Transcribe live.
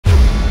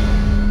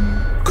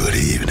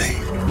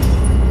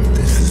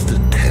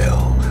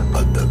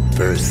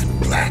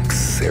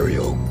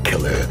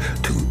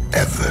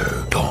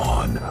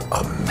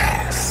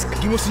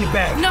we'll see your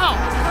bag. No!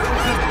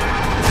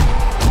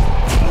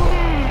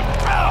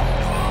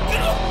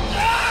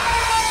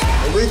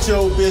 A rich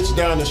old bitch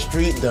down the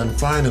street done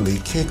finally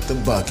kicked the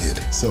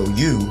bucket. So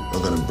you are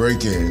gonna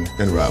break in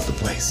and rob the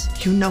place.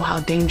 You know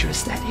how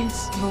dangerous that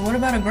is. But what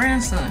about a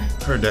grandson?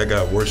 Heard that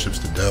guy worships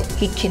the devil.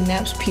 He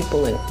kidnaps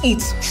people and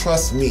eats.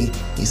 Trust me,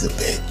 he's a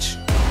bitch.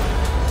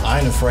 I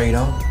ain't afraid,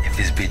 huh? If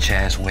this bitch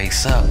ass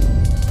wakes up,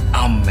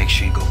 I'ma make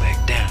sure you go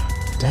back down.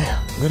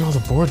 Damn, look at all the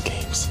board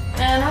games.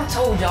 Man, I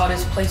told y'all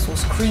this place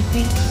was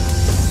creepy.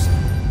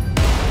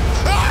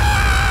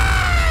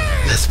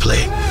 Let's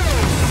play.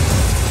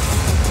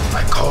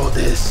 I call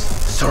this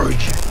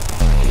Surgeon.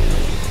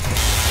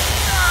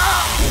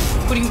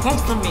 What do you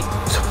want from me?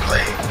 To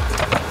play.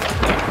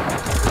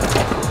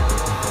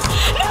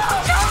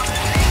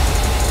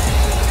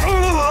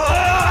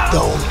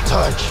 Don't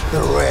touch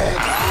the red.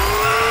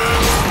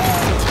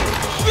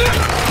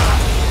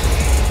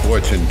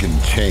 Fortune can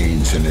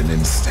change in an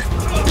instant.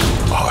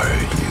 Are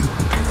you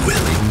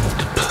willing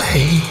to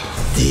play?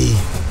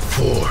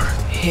 D4.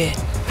 Hit.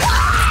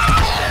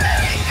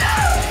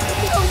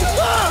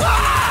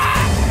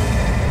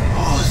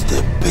 Who's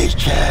the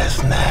bitch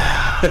ass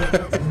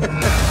now?